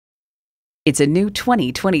It's a new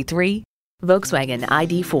 2023 Volkswagen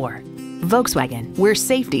ID.4. Volkswagen, where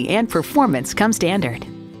safety and performance come standard.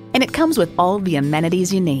 And it comes with all the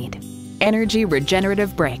amenities you need. Energy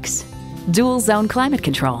regenerative brakes, dual zone climate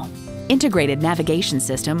control, integrated navigation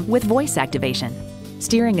system with voice activation,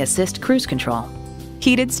 steering assist cruise control,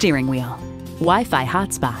 heated steering wheel, Wi-Fi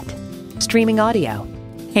hotspot, streaming audio,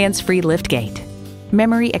 hands-free liftgate,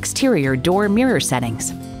 memory exterior door mirror settings,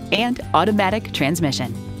 and automatic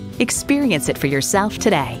transmission. Experience it for yourself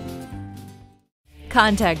today.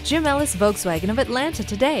 Contact IJim Ellis Volkswagen of Atlanta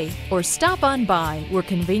today or stop on by. We're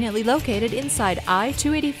conveniently located inside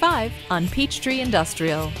I-285 on Peachtree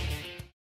Industrial.